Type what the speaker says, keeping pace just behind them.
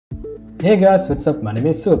Hey guys, what's up? My name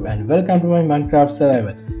is Soup and welcome to my Minecraft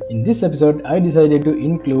survival. In this episode, I decided to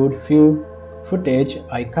include few footage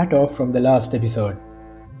I cut off from the last episode.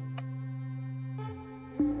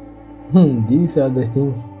 These are the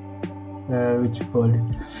things which are called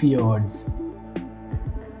fjords.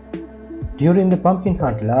 During the pumpkin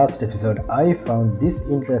hunt last episode, I found this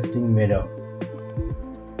interesting meadow.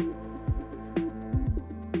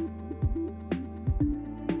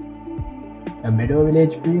 A meadow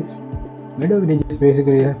village, please. Meadow village is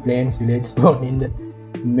basically a plains village spawned in the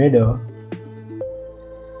meadow.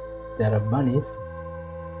 There are bunnies.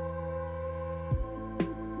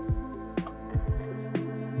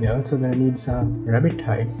 We're also gonna need some rabbit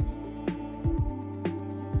hides.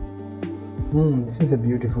 This is a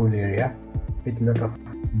beautiful area with a lot of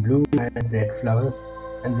blue and red flowers,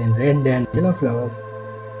 and then red and yellow flowers.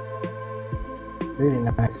 Really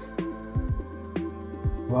nice.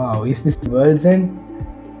 Wow, is this the world's end?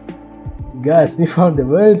 Guys, we found the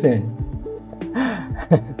world's end.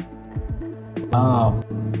 Wow.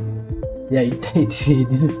 Yeah,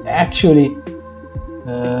 this is actually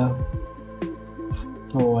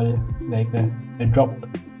like a drop,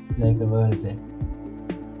 like a world's end.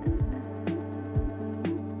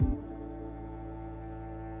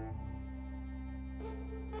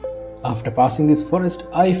 After passing this forest,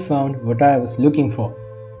 I found what I was looking for.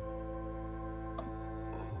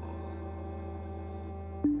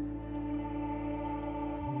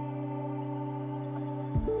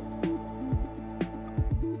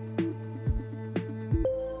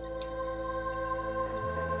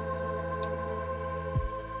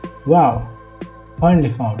 Wow, finally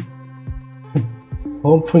found.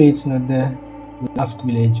 Hopefully it's not the last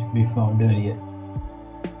village we found earlier.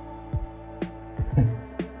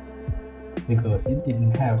 Because it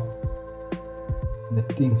didn't have the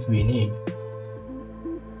things we need.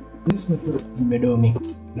 This is the meadow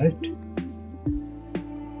mix, right?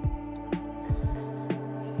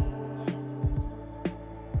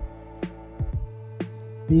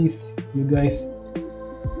 Please, you guys.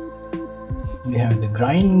 We have the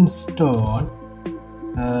grindstone.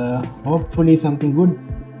 Hopefully something good.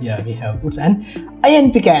 Yeah, we have woods and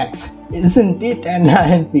iron pickaxe. Isn't it an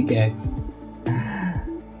iron pickaxe?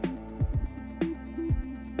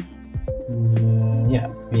 Yeah,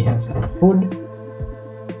 we have some food.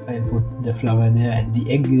 I'll put the flour there and the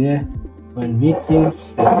egg there. One wheat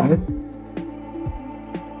seeds. That's good.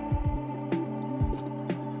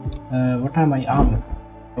 What are my armor?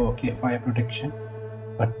 Okay, fire protection.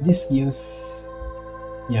 But this gives,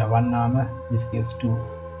 yeah, one armor. This gives two.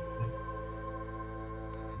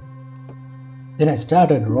 Then I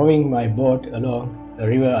started rowing my boat along the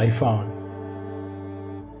river I found.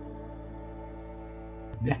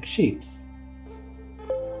 Black sheeps.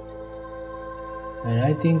 And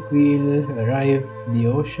I think we'll arrive the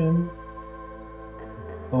ocean,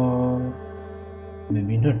 or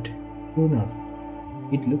maybe not. Who knows?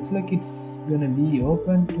 It looks like it's gonna be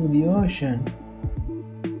open to the ocean.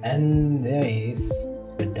 And there is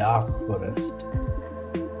the dark forest.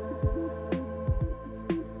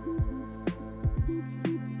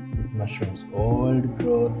 With mushrooms, old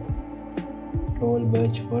growth, tall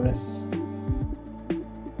birch forest.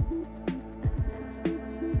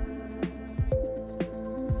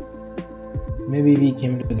 Maybe we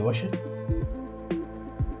came to the ocean.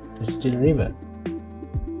 It's still a river.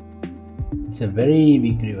 It's a very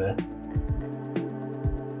big river.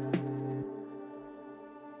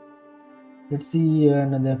 Let's see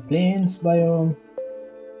another plains biome.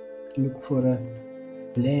 Look for a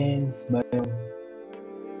plains biome.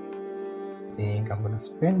 I think I'm gonna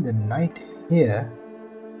spend the night here.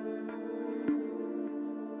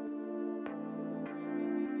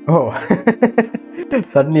 Oh,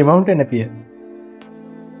 suddenly a mountain appeared.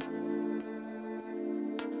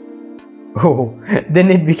 Oh,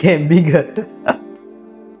 then it became bigger.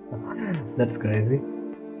 That's crazy.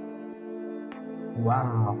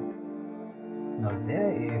 Wow. Now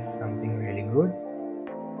there is something really good.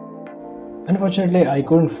 Unfortunately, I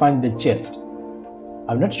couldn't find the chest.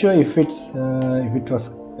 I'm not sure if it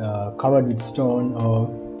was covered with stone, or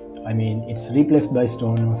I mean it's replaced by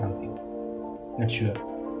stone or something. Not sure.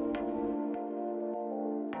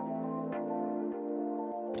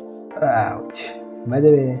 Ouch. By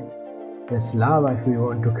the way, there's lava if we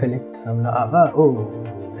want to collect some lava. Oh,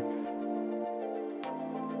 that's...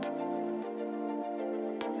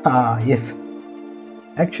 yes.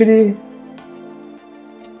 Actually,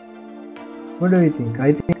 what do you think?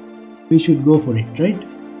 I think we should go for it, right?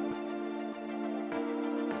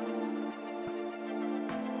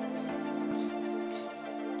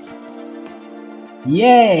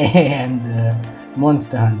 Yeah, and the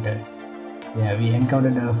monster hunter. Yeah, we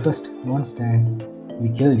encountered our first monster and we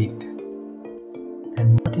killed it.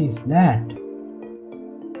 And what is that?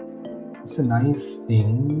 It's a nice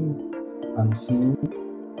thing I'm seeing.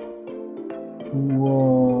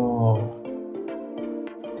 Whoa!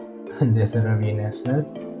 There's a ravine as well.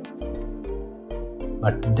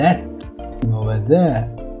 But that thing over there,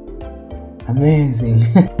 amazing!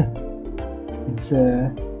 It's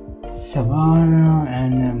a savanna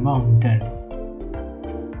and a mountain.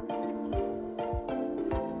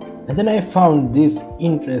 And then I found this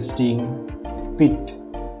interesting pit.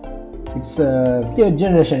 It's a weird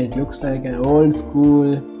generation. It looks like an old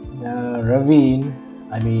school ravine.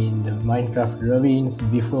 I mean the Minecraft ravines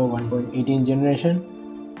before 1.18 generation.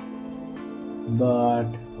 But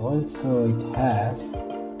also it has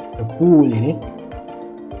a pool in it.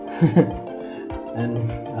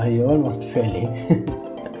 And I almost fell in.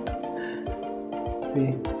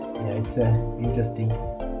 See, yeah, it's a interesting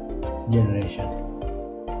generation.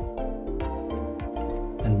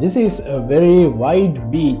 And this is a very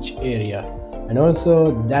wide beach area, and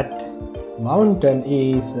also that mountain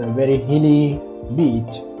is a very hilly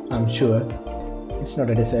beach. I'm sure it's not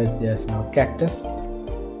a desert, there's no cactus.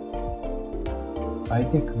 I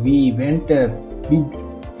think we went a big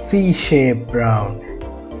C-shaped round.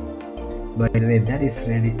 By the way, that is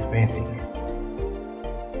really amazing.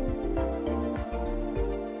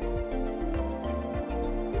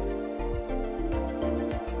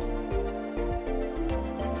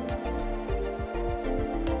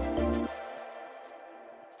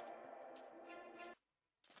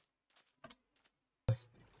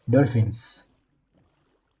 Dolphins.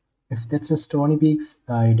 If that's a Stony Peaks,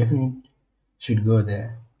 I definitely should go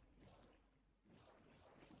there.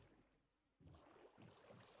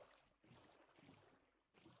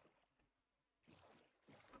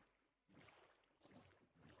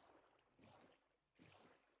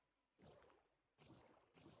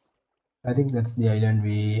 I think that's the island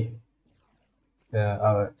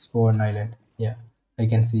our spawn island. Yeah, I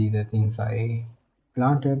can see the things I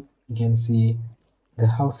planted. You can see the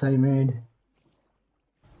house I made.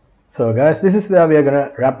 So guys, this is where we are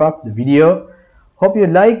gonna wrap up the video. Hope you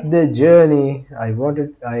liked the journey. I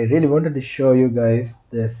really wanted to show you guys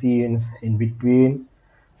the scenes in between,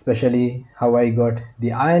 especially how I got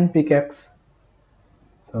the iron pickaxe.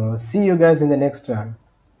 So see you guys in the next one.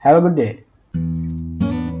 Have a good day.